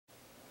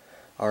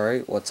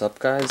Alright, what's up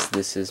guys?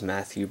 This is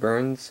Matthew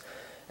Burns,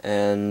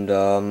 and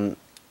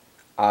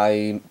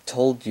I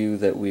told you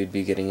that we'd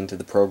be getting into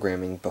the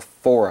programming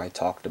before I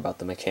talked about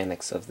the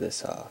mechanics of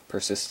this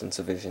persistence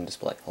of vision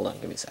display. Hold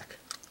on, give me a sec.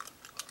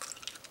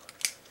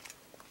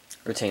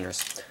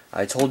 Retainers.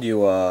 I told you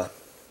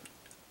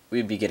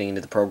we'd be getting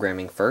into the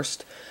programming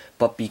first,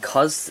 but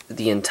because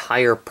the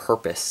entire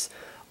purpose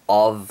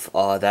of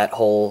that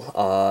whole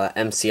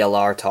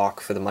MCLR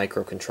talk for the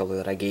microcontroller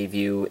that I gave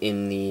you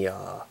in the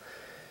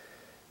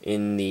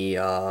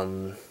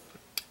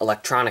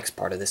electronics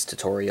part of this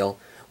tutorial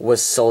was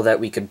so that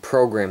we could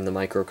program the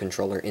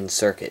microcontroller in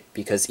circuit,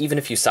 because even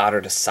if you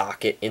soldered a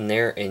socket in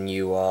there and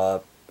you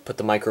put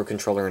the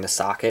microcontroller in a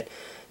socket,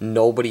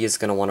 nobody is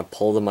going to want to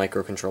pull the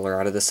microcontroller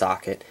out of the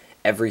socket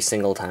every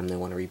single time they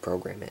want to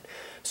reprogram it.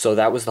 So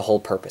that was the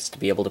whole purpose, to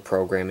be able to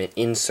program it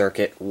in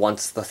circuit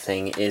once the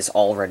thing is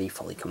already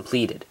fully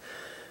completed.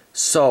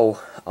 So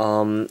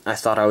I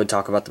thought I would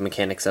talk about the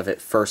mechanics of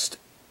it first,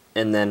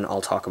 and then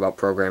I'll talk about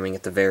programming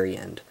at the very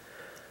end.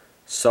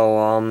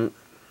 So,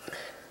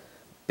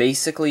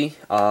 basically,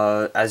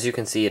 as you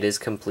can see, it is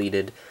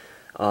completed.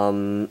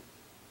 I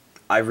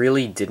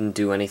really didn't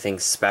do anything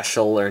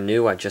special or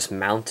new. I just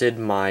mounted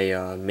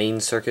my main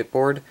circuit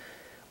board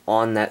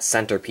on that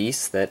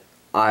centerpiece that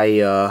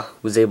I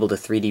was able to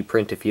 3D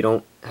print. If you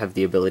don't have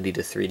the ability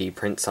to 3D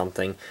print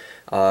something,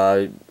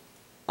 I'm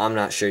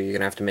not sure, you're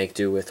going to have to make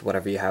do with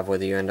whatever you have,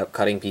 whether you end up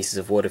cutting pieces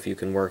of wood if you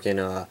can work in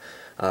a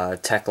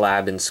tech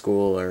lab in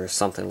school or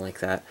something like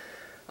that.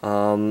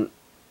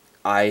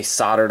 I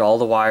soldered all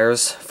the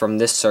wires from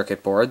this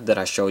circuit board that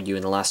I showed you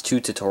in the last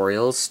two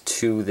tutorials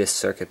to this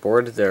circuit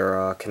board.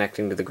 They're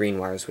connecting to the green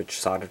wires which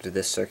solder to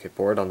this circuit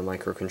board on the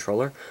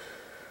microcontroller.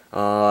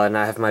 And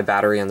I have my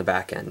battery on the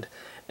back end.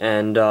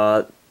 And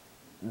the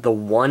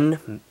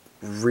one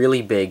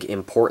really big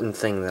important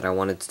thing that I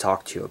wanted to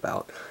talk to you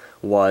about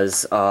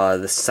was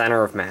the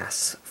center of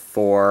mass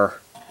for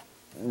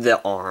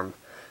the arm.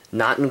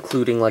 Not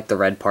including like the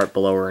red part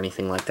below or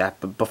anything like that,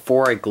 but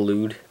before I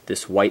glued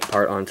this white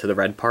part onto the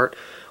red part,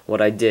 what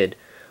I did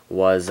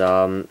was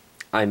I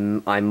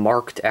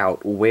marked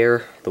out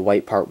where the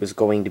white part was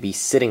going to be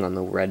sitting on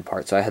the red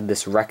part. So I had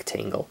this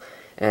rectangle,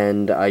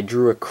 and I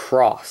drew a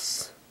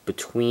cross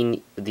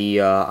between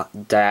the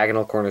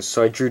diagonal corners.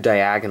 So I drew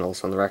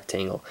diagonals on the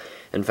rectangle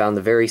and found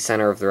the very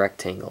center of the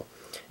rectangle.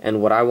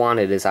 And what I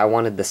wanted is I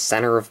wanted the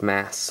center of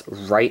mass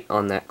right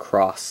on that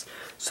cross,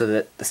 so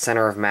that the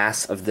center of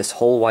mass of this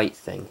whole white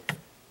thing,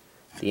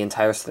 the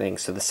entire thing,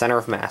 so the center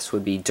of mass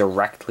would be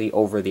directly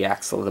over the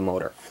axle of the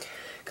motor.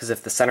 Because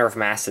if the center of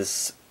mass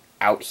is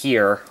out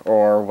here,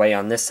 or way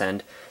on this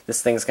end,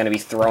 this thing's going to be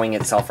throwing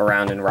itself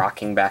around and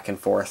rocking back and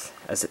forth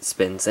as it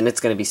spins, and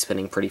it's going to be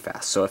spinning pretty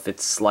fast. So if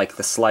it's like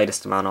the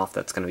slightest amount off,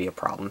 that's going to be a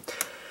problem.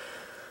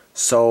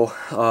 So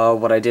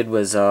what I did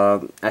was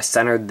I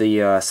centered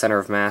the center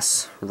of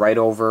mass right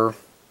over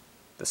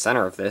the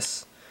center of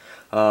this,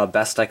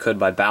 best I could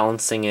by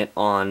balancing it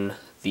on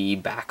the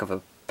back of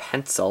a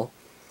pencil.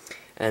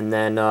 And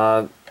then,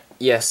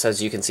 yes,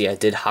 as you can see, I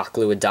did hot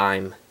glue a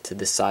dime to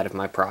this side of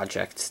my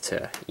project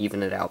to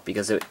even it out,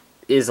 because it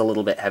is a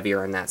little bit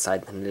heavier on that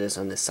side than it is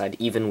on this side,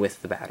 even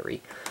with the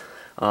battery.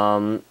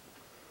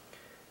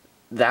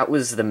 That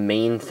was the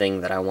main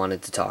thing that I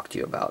wanted to talk to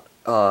you about,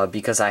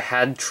 because I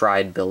had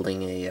tried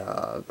building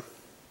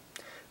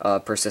a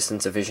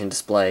persistence of vision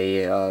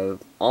display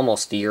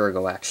almost a year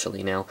ago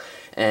actually now,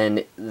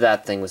 and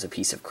that thing was a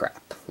piece of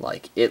crap.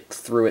 Like, it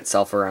threw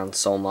itself around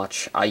so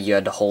much, you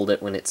had to hold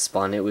it when it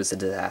spun. It was a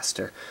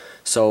disaster.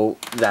 So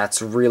that's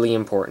really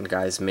important,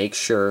 guys. Make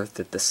sure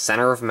that the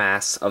center of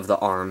mass of the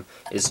arm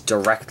is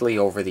directly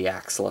over the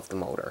axle of the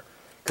motor,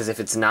 because if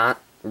it's not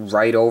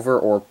right over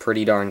or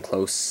pretty darn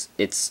close,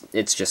 it's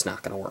just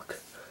not going to work.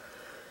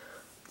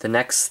 The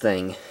next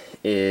thing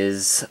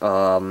is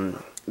the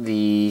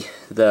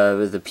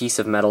piece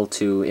of metal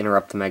to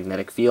interrupt the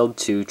magnetic field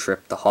to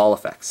trip the Hall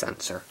effect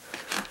sensor.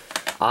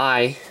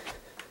 I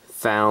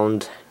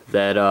found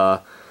that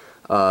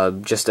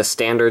just a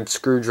standard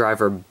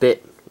screwdriver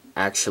bit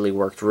actually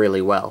worked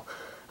really well.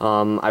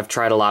 I've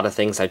tried a lot of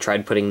things. I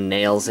tried putting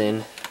nails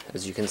in.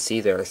 As you can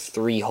see, there are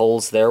 3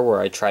 holes there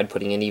where I tried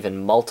putting in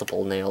even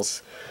multiple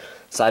nails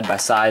side by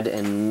side,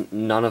 and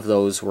none of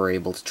those were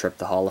able to trip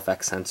the Hall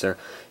effect sensor.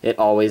 It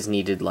always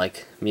needed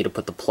like me to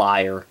put the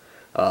plier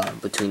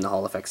between the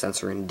Hall effect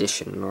sensor and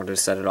addition in order to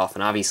set it off,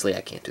 and obviously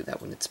I can't do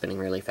that when it's spinning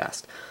really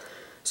fast.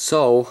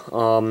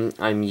 So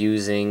I'm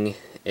using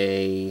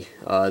a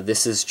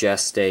this is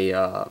just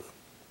a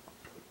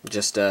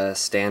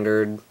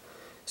standard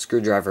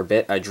screwdriver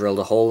bit. I drilled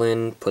a hole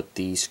in, put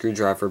the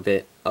screwdriver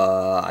bit,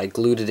 I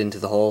glued it into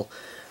the hole.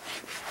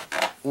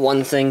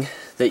 One thing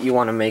that you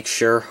want to make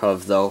sure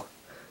of, though,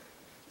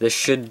 this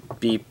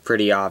should be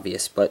pretty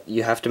obvious, but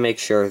you have to make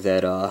sure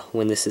that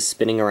when this is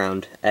spinning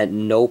around, at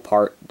no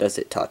part does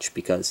it touch,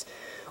 because,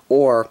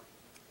 or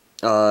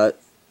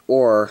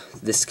or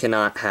this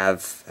cannot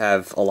have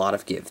a lot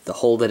of give. The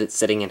hole that it's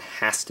sitting in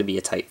has to be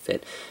a tight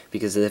fit,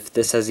 because if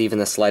this has even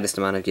the slightest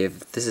amount of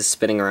give, this is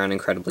spinning around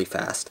incredibly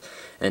fast,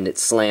 and it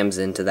slams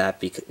into that,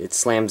 because it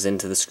slams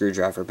into the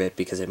screwdriver bit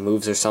because it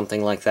moves or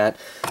something like that.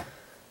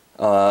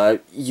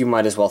 You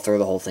might as well throw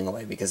the whole thing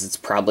away, because it's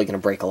probably going to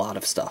break a lot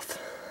of stuff.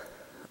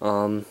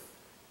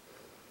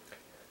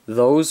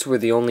 Those were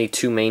the only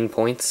two main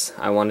points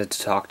I wanted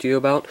to talk to you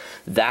about.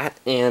 That,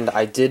 and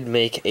I did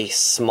make a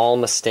small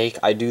mistake.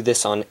 I do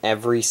this on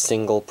every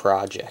single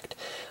project.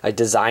 I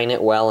design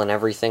it well and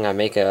everything. I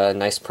make a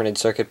nice printed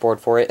circuit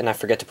board for it, and I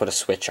forget to put a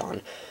switch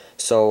on.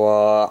 So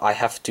I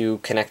have to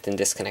connect and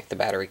disconnect the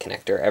battery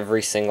connector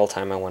every single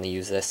time I want to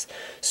use this.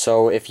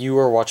 So if you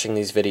are watching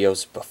these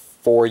videos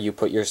before you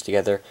put yours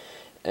together,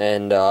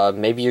 and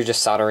maybe you're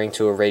just soldering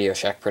to a Radio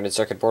Shack printed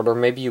circuit board, or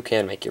maybe you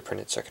can make your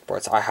printed circuit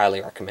boards, I highly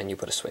recommend you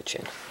put a switch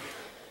in.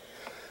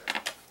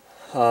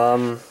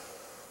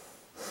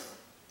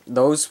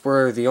 Those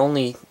were the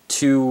only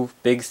two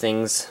big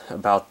things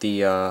about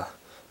the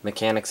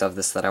mechanics of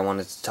this that I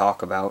wanted to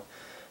talk about.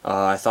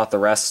 I thought the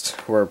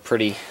rest were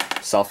pretty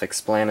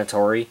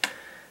self-explanatory,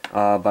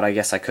 but I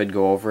guess I could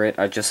go over it.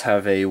 I just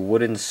have a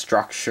wooden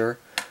structure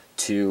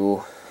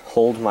to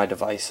hold my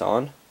device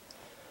on.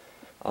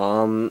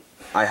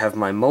 I have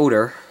my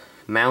motor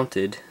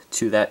mounted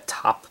to that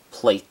top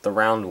plate, the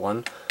round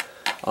one,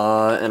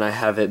 and I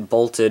have it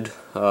bolted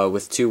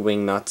with two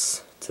wing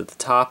nuts to the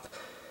top,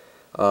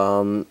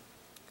 and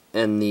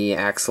the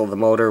axle of the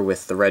motor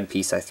with the red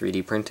piece I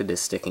 3D printed is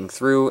sticking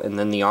through, and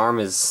then the arm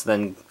is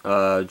then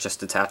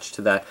just attached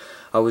to that.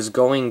 I was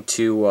going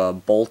to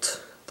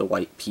bolt the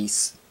white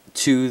piece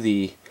to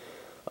the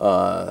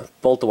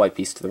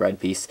red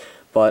piece,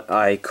 but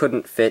I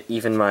couldn't fit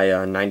even my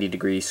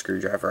 90-degree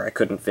screwdriver. I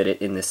couldn't fit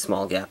it in this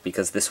small gap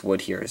because this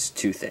wood here is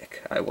too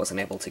thick. I wasn't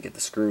able to get the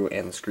screw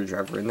and the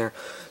screwdriver in there,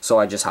 so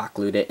I just hot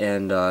glued it,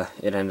 and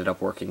it ended up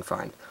working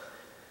fine.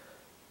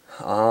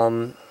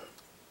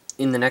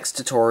 In the next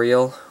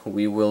tutorial,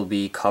 we will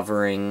be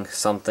covering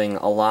something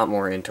a lot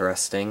more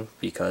interesting,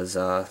 because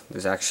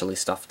there's actually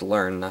stuff to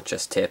learn, not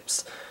just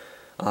tips.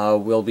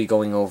 We'll be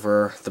going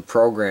over the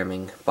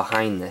programming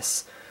behind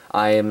this.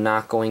 I am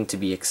not going to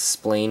be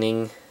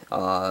explaining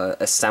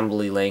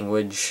assembly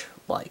language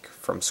like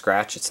from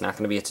scratch. It's not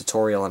going to be a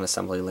tutorial on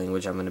assembly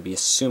language. I'm going to be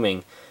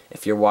assuming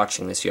if you're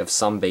watching this you have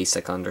some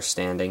basic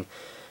understanding.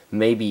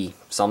 Maybe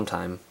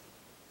sometime,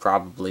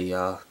 probably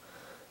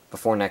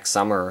before next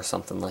summer or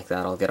something like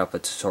that, I'll get up a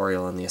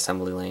tutorial on the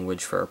assembly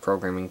language for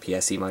programming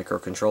PSE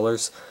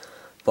microcontrollers.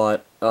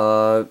 But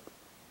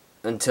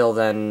until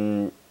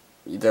then,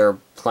 there are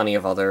plenty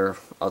of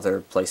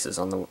other places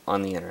on the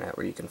internet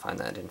where you can find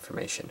that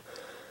information.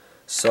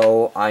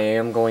 So I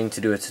am going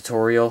to do a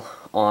tutorial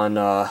on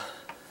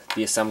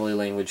the assembly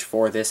language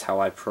for this, how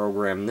I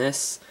program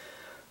this,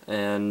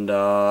 and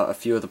a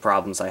few of the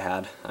problems I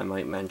had I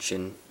might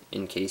mention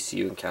in case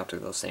you encounter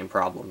those same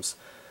problems.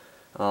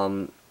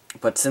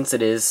 But since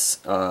it is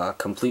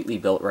completely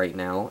built right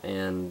now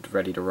and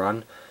ready to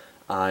run,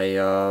 I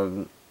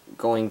am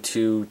going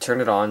to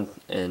turn it on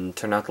and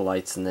turn out the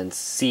lights and then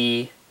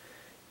see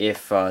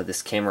if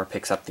this camera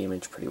picks up the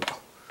image pretty well.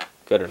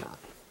 Good or not.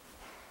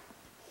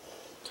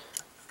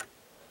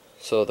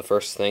 So the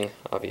first thing,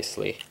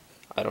 obviously,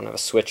 I don't have a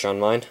switch on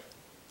mine.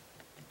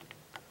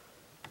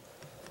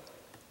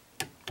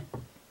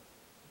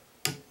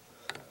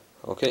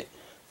 Okay.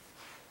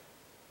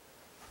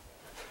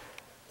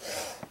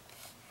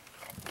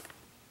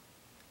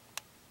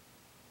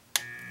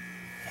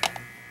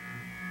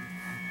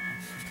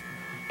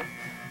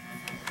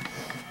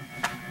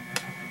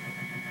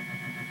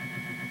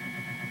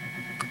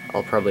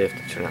 I'll probably have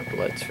to turn out the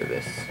lights for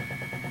this.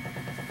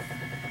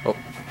 Oh.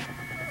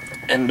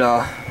 And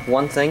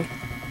one thing,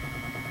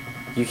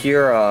 you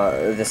hear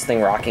this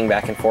thing rocking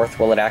back and forth.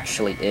 Well, it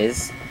actually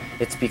is.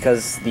 It's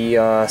because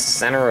the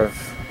center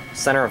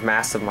of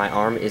mass of my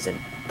arm isn't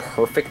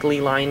perfectly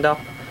lined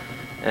up,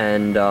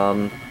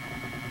 and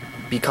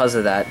because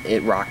of that,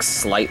 it rocks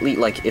slightly.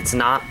 Like, it's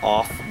not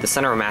off. The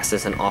center of mass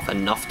isn't off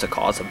enough to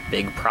cause a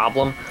big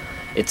problem.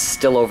 It's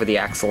still over the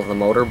axle of the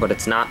motor, but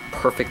it's not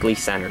perfectly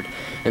centered.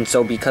 And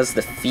so because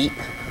the feet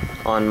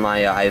on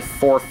my, I have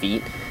 4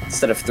 feet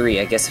instead of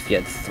 3. I guess if you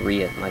had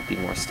 3 it might be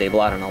more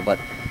stable, I don't know, but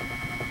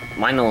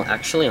mine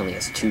actually only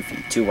has 2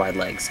 feet, 2 wide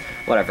legs,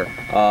 whatever.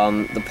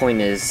 The point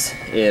is,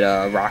 it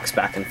rocks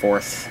back and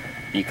forth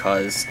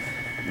because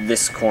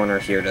this corner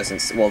here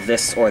doesn't, well,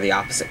 this or the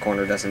opposite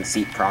corner doesn't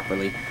seat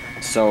properly.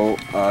 So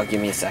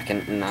give me a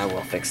second and I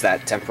will fix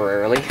that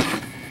temporarily.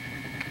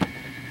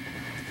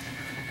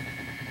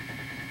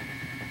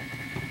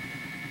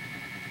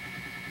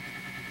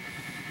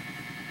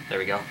 There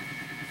we go.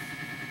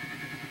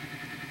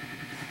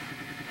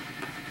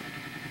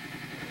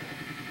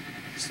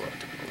 Slow it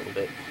down a little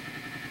bit.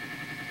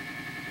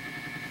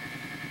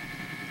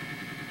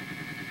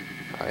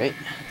 Alright.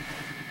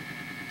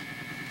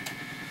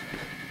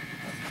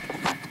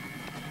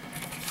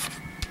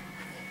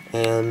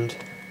 And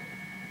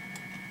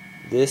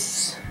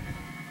this,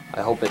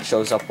 I hope it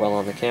shows up well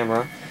on the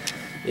camera,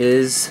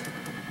 is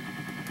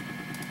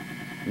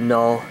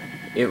No,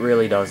 it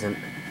really doesn't.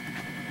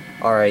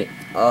 Alright,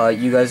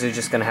 you guys are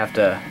just gonna have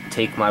to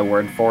take my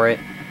word for it.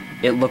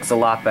 It looks a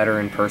lot better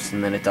in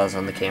person than it does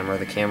on the camera.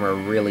 The camera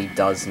really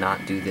does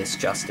not do this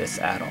justice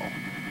at all.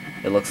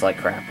 It looks like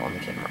crap on the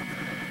camera.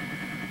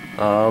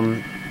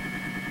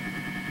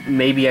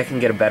 Maybe I can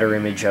get a better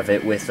image of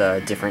it with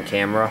a different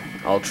camera.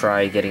 I'll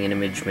try getting an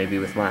image maybe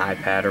with my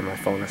iPad or my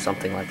phone or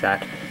something like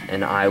that,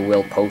 and I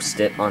will post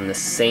it on the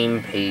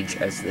same page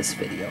as this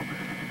video.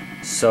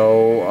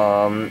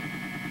 So,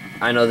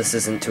 I know this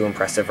isn't too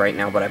impressive right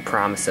now, but I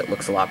promise it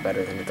looks a lot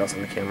better than it does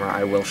on the camera.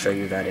 I will show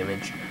you that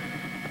image.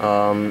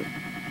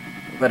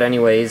 But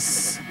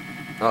anyways,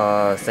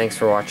 thanks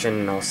for watching,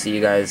 and I'll see you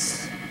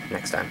guys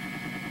next time.